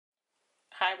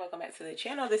Hi, welcome back to the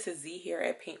channel. This is Z here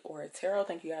at Pink Aura Tarot.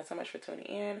 Thank you guys so much for tuning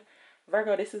in.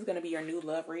 Virgo, this is going to be your new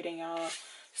love reading, y'all.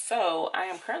 So I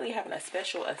am currently having a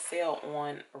special sale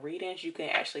on readings. You can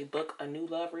actually book a new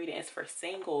love reading. It's for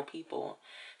single people.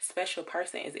 Special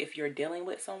person is if you're dealing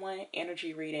with someone.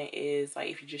 Energy reading is like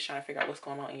if you're just trying to figure out what's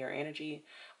going on in your energy,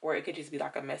 or it could just be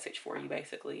like a message for you,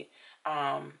 basically.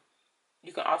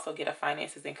 You can also get a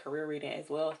finances and career reading as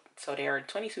well. So they are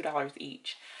 $22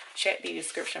 each. Check the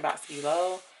description box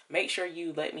below. Make sure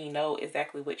you let me know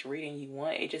exactly which reading you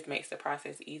want. It just makes the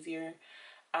process easier.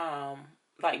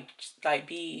 Like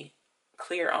be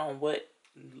clear on what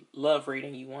love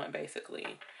reading you want, basically,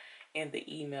 in the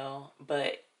email.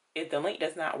 But if the link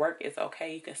does not work, it's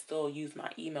okay. You can still use my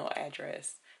email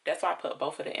address. That's why I put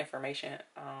both of the information,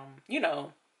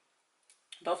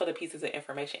 both of the pieces of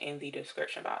information in the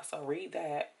description box. So read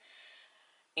that,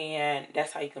 and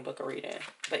that's how you can book a reading.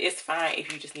 But it's fine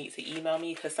if you just need to email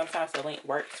me, because sometimes the link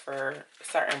works for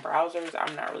certain browsers.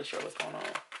 I'm not really sure what's going on.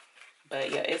 But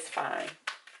yeah, it's fine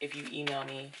if you email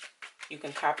me. You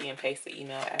can copy and paste the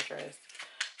email address.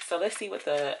 So let's see what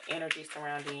the energy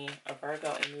surrounding a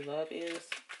Virgo and new love is.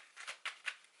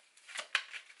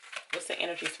 What's the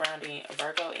energy surrounding a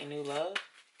Virgo and new love?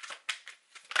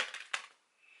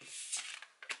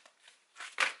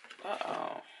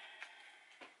 Uh-oh.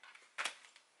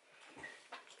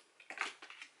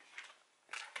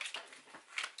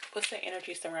 What's the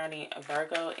energy surrounding a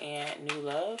Virgo and new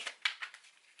love?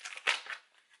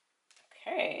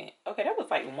 Okay. Okay, that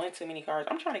was like one too many cards.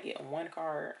 I'm trying to get one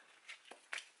card.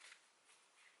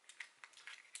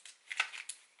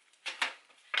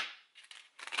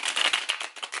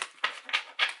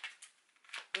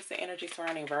 What's the energy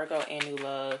surrounding Virgo and new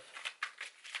love?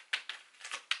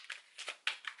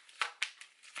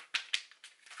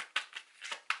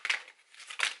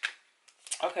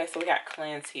 Okay, so we got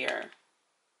cleanse here.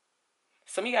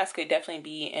 Some of you guys could definitely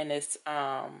be in this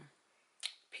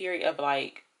period of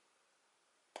like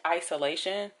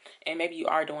isolation, and maybe you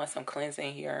are doing some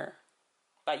cleansing here.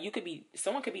 Like you could be,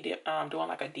 someone could be doing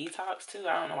like a detox too.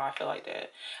 I don't know why I feel like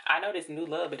that. I know this new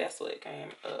love, but that's what came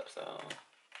up. So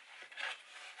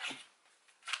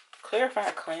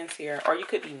clarify cleanse here, or you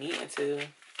could be needing to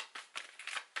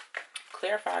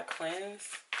clarify cleanse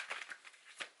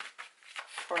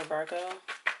for Virgo.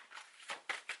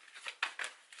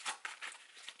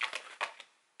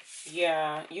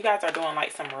 Yeah, you guys are doing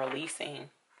like some releasing.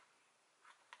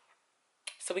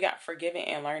 So we got forgiving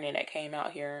and learning that came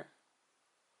out here.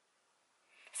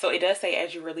 So it does say,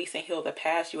 as you release and heal the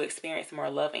past, you experience more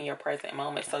love in your present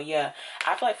moment. So yeah,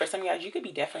 I feel like for some of you guys, you could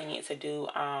be definitely needing to do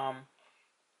a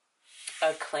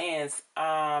cleanse.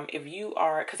 If you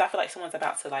are, because I feel like someone's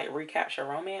about to like recapture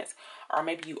romance, or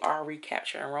maybe you are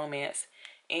recapturing romance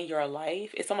in your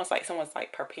life. It's almost like someone's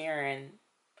like preparing.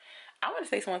 I want to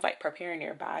say someone's like preparing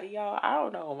their body, y'all. I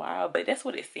don't know why, but that's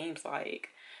what it seems like.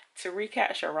 To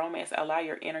recapture romance, allow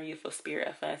your inner youthful spirit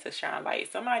of fun to shine. Like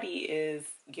somebody is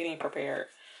getting prepared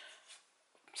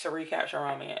to recapture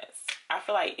romance. I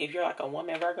feel like if you're like a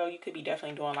woman, Virgo, you could be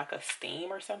definitely doing like a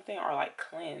steam or something, or like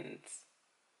cleanse.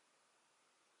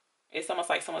 It's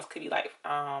almost like someone could be like,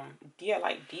 yeah,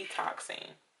 like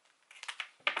detoxing,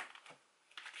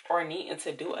 or needing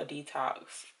to do a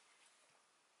detox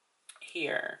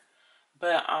here.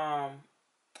 But,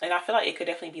 and I feel like it could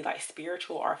definitely be like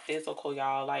spiritual or physical,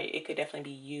 y'all. Like it could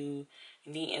definitely be you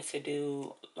needing to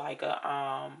do like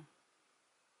a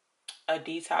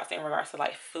detox in regards to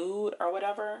like food or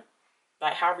whatever.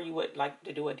 Like however you would like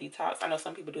to do a detox. I know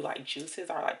some people do like juices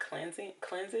or like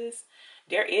cleanses.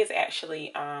 There is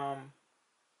actually I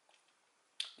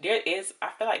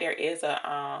feel like there is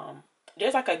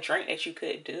there's like a drink that you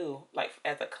could do like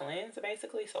as a cleanse,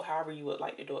 basically. So however you would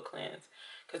like to do a cleanse,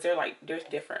 because there's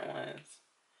different ones.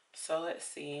 So let's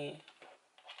see.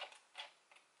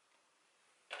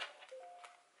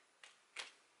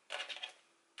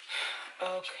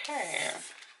 Okay.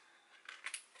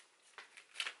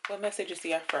 What messages do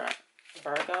you have for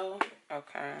Virgo?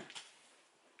 Okay.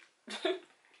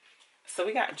 So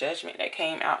we got judgment that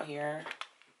came out here.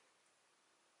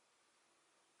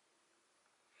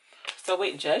 So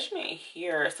with judgment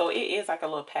here, so it is like a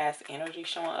little past energy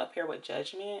showing up here with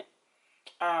judgment.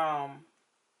 I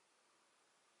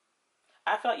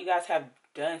feel like you guys have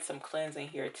done some cleansing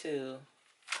here too.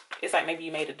 It's like maybe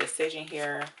you made a decision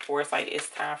here, or it's like it's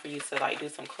time for you to like do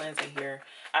some cleansing here.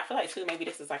 I feel like too, maybe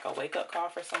this is like a wake-up call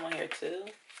for someone here too.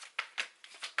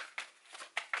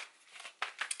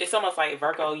 It's almost like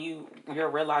Virgo, you're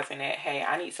realizing that, hey,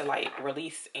 I need to like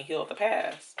release and heal the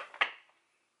past.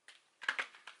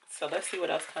 So let's see what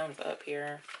else comes up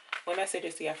here. What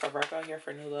messages do you have for Virgo here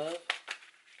for new love?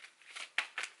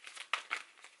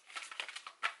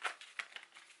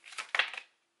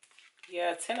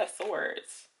 Yeah, Ten of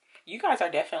Swords. You guys are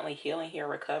definitely healing here,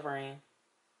 recovering.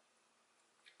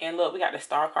 And look, we got the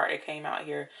Star card that came out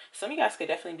here. Some of you guys could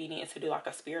definitely be needing to do like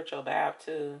a spiritual bath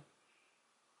too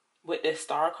with this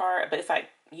Star card. But it's like,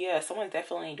 yeah, someone's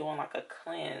definitely doing like a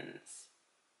cleanse,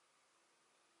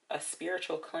 a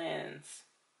spiritual cleanse.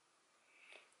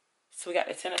 So we got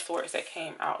the Ten of Swords that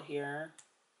came out here.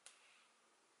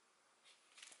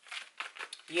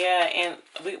 Yeah, and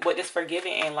with this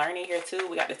forgiving and learning here too,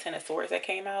 we got the Ten of Swords that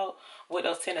came out. With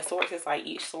those Ten of Swords, it's like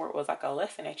each sword was like a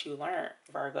lesson that you learned,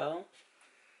 Virgo.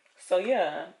 So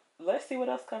yeah, let's see what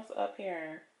else comes up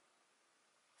here.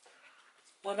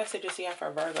 What messages do you have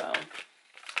for Virgo?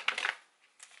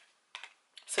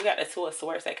 So we got the Two of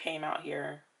Swords that came out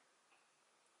here.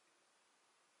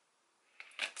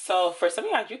 So for some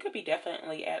of y'all, you could be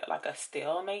definitely at like a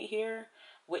stalemate here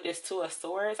with this Two of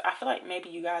Swords. I feel like maybe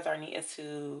you guys are needing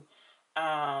to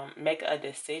make a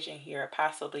decision here,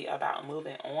 possibly about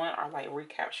moving on or like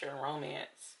recapturing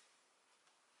romance.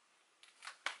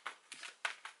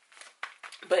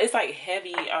 But it's like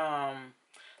heavy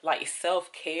like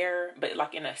self-care, but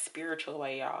like in a spiritual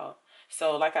way, y'all.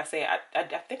 So like I said, I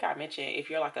think I mentioned, if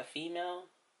you're like a female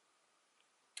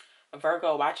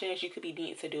Virgo watching this, you could be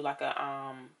needing to do like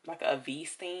a V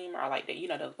steam, or like the, you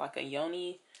know, the like a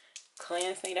yoni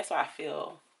cleansing. That's what I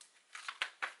feel.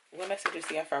 What messages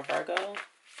do you have for Virgo?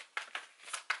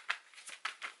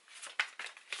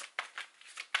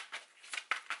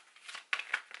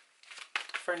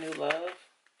 For new love.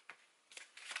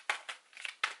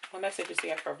 What messages do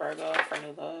you have for Virgo for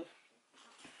new love?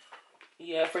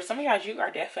 Yeah, for some of you guys, you are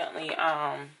definitely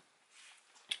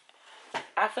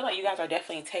I feel like you guys are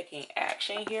definitely taking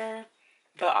action here.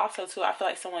 But also too, I feel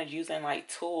like someone's using like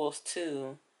tools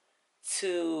too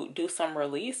to do some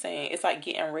releasing. It's like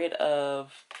getting rid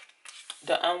of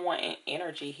the unwanted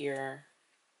energy here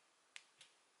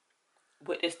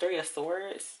with this Three of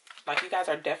Swords. Like you guys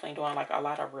are definitely doing like a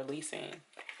lot of releasing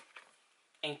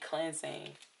and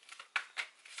cleansing.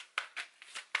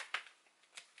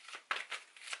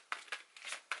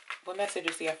 What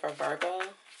messages do you have for Virgo?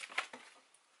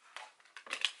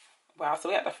 Wow, so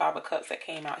we got the Five of Cups that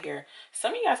came out here.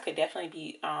 Some of you guys could definitely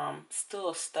be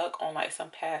still stuck on like some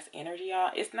past energy,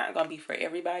 y'all. It's not gonna be for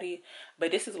everybody,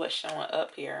 but this is what's showing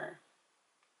up here.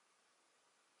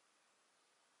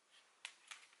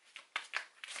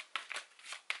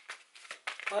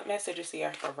 What messages do you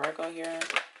have for Virgo here?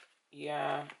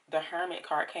 Yeah, the Hermit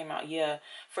card came out. Yeah,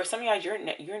 for some of you guys, you're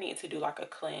needing to do like a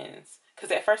cleanse.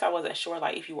 Because at first I wasn't sure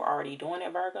like if you were already doing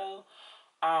it, Virgo.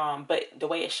 But the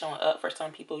way it's showing up for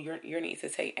some people, you're need to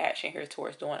take action here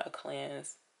towards doing a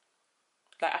cleanse.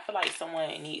 Like I feel like someone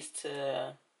needs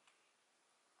to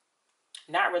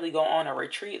not really go on a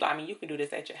retreat. Like, I mean, you can do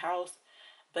this at your house,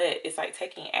 but it's like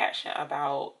taking action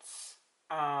about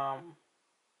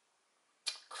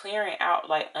clearing out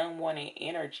like unwanted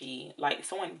energy. Like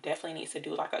someone definitely needs to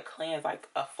do like a cleanse, like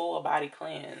a full body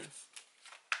cleanse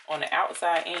on the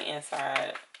outside and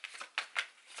inside.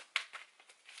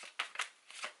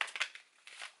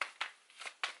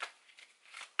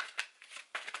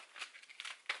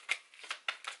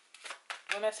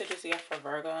 What messages do you have for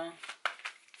Virgo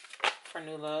for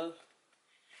new love?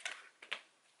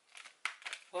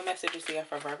 What messages do you have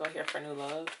for Virgo here for new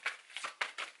love?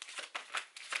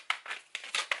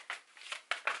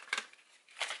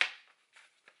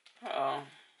 Uh-oh.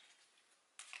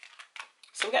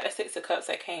 So we got the Six of Cups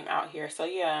that came out here. So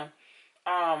yeah,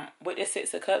 with the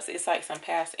Six of Cups, it's like some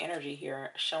past energy here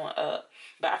showing up.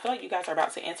 But I feel like you guys are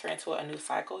about to enter into a new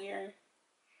cycle here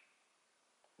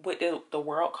with the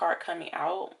World card coming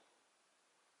out.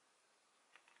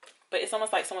 But it's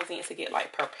almost like someone needs to get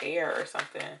like prepared or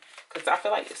something. Because I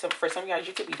feel like for some of you guys,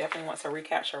 you could be definitely want to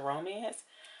recapture romance.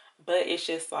 But it's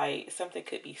just like something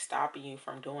could be stopping you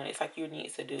from doing it. It's like you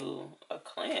need to do a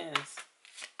cleanse.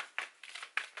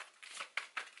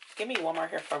 Give me one more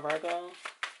here for Virgo.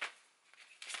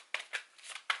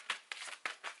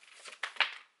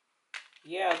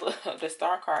 Yeah, look, the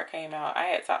Star card came out. I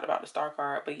had talked about the Star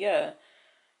card. But yeah,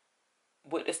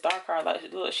 with the Star card,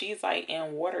 like, look, she's like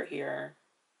in water here.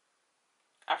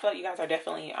 I feel like you guys are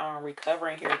definitely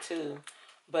recovering here too.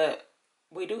 But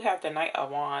we do have the Knight of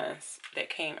Wands that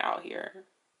came out here.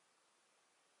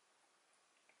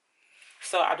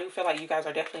 So I do feel like you guys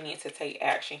are definitely need to take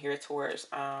action here towards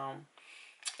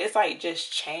it's like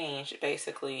just change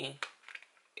basically.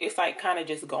 It's like kind of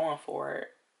just going for it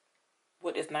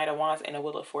with this Knight of Wands and the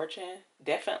Wheel of Fortune.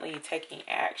 Definitely taking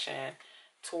action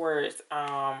towards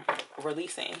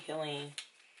releasing and healing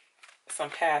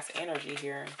some past energy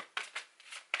here.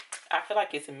 I feel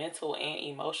like it's mental and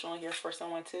emotional here for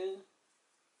someone too.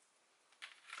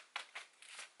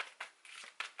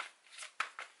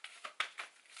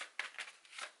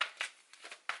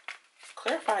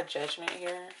 Clarify judgment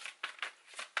here.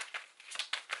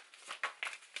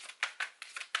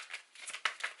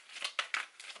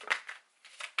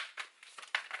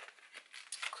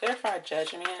 Clarify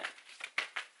judgment.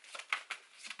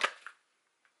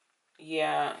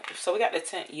 Yeah, so we got the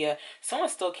 10. Yeah,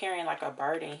 someone's still carrying like a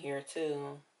burden here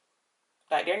too.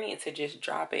 Like they need to just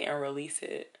drop it and release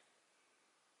it.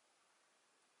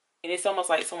 And it's almost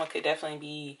like someone could definitely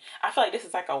be, I feel like this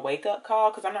is like a wake up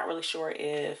call, because I'm not really sure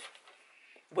if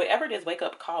whatever this wake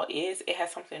up call is, it has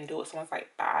something to do with someone's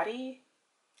like body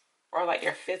or like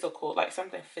their physical, like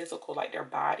something physical, like their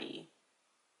body.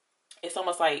 It's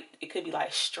almost like it could be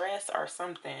like stress or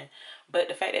something. But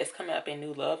the fact that it's coming up in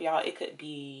new love, y'all, it could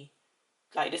be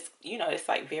like this, you know, it's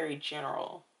like very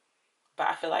general. But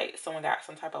I feel like someone got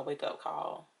some type of wake up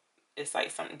call. It's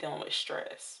like something dealing with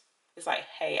stress. It's like,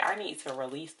 hey, I need to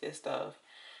release this stuff,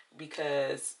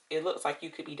 because it looks like you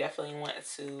could be definitely wanting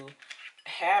to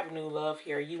have new love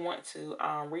here. You want to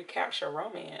recapture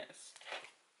romance.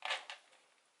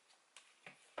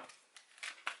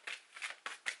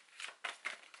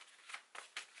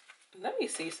 Let me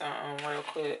see something real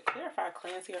quick. Clarify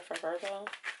cleanse here for Virgo.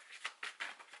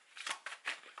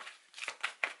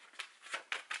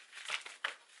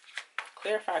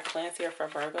 Clarify cleanse here for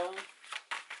Virgo.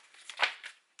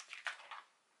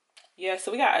 Yeah,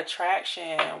 so we got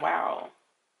attraction. Wow.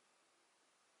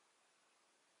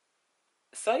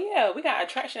 So yeah, we got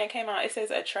attraction that came out. It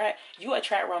says you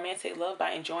attract romantic love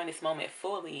by enjoying this moment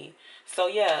fully. So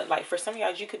yeah, like for some of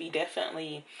y'all, you could be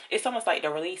definitely, it's almost like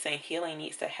the release and healing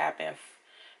needs to happen.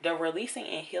 The releasing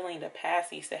and healing the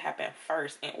past needs to happen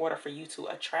first in order for you to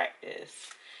attract this.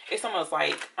 It's almost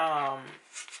like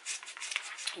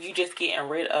you just getting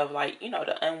rid of, like, you know,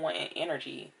 the unwanted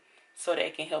energy, so that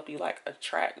it can help you like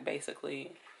attract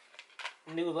basically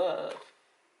new love.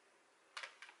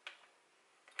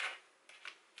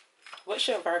 What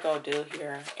should Virgo do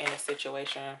here in a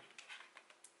situation?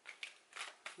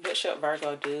 What should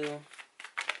Virgo do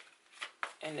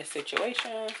in this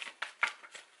situation?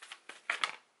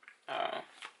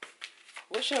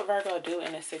 What should Virgo do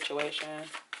in this situation?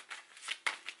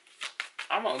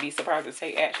 I'm gonna be surprised if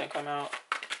take action come out.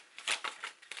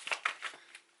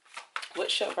 What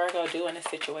should Virgo do in this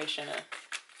situation?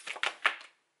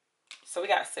 So we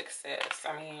got success.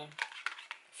 I mean,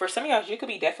 for some of y'all, you could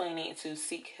be definitely needing to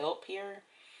seek help here.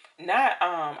 Not,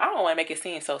 I don't want to make it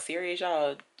seem so serious,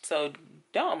 y'all, so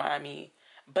don't mind me.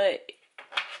 But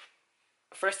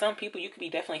for some people, you could be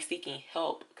definitely seeking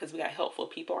help, because we got helpful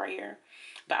people right here.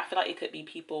 But I feel like it could be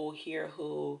people here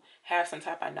who have some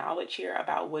type of knowledge here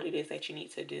about what it is that you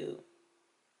need to do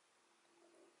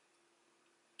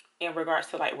in regards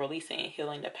to like releasing and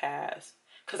healing the past.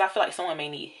 Because I feel like someone may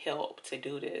need help to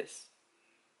do this.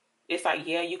 It's like,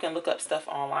 yeah, you can look up stuff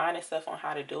online and stuff on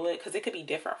how to do it, because it could be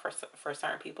different for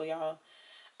certain people, y'all.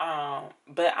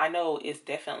 But I know it's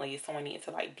definitely someone needs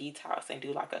to like detox and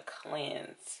do like a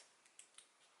cleanse.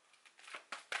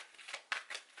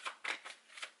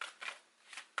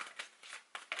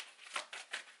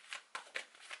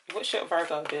 What should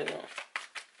Virgo do?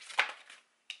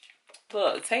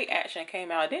 Look, take action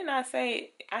came out. Didn't I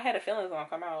say I had a feeling it was gonna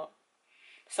come out?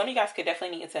 Some of you guys could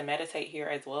definitely need to meditate here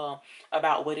as well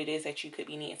about what it is that you could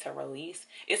be needing to release.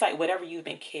 It's like whatever you've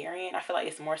been carrying, I feel like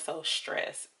it's more so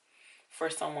stress for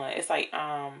someone. It's like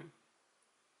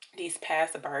these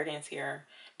past burdens here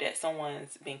that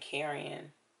someone's been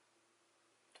carrying.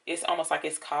 It's almost like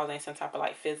it's causing some type of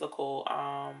like physical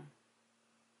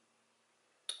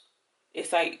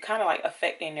it's like kind of like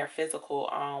affecting their physical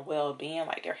well-being,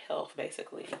 like their health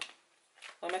basically.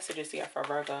 What messages do you have for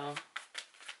Virgo?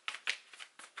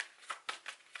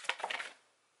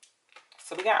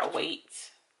 So we got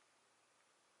wait.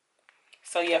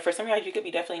 So yeah, for some of y'all, you could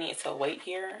be definitely needing to wait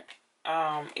here.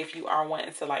 If you are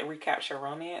wanting to like recapture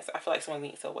romance, I feel like someone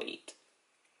needs to wait.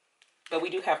 But we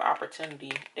do have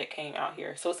opportunity that came out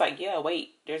here. So it's like, yeah,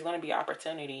 wait, there's going to be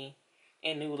opportunity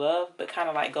in new love, but kind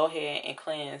of like go ahead and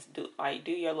cleanse. Do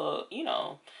your little, you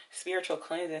know, spiritual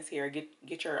cleansings here.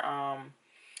 Get your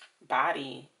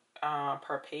body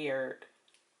prepared.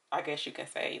 I guess you can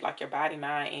say, like your body,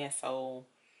 mind, and soul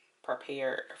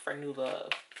prepared for new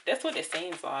love. That's what it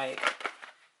seems like.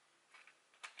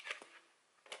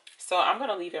 So I'm going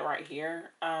to leave it right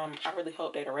here. I really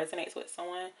hope that it resonates with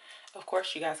someone. Of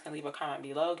course, you guys can leave a comment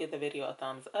below, give the video a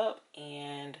thumbs up,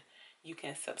 and you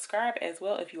can subscribe as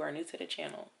well if you are new to the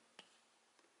channel.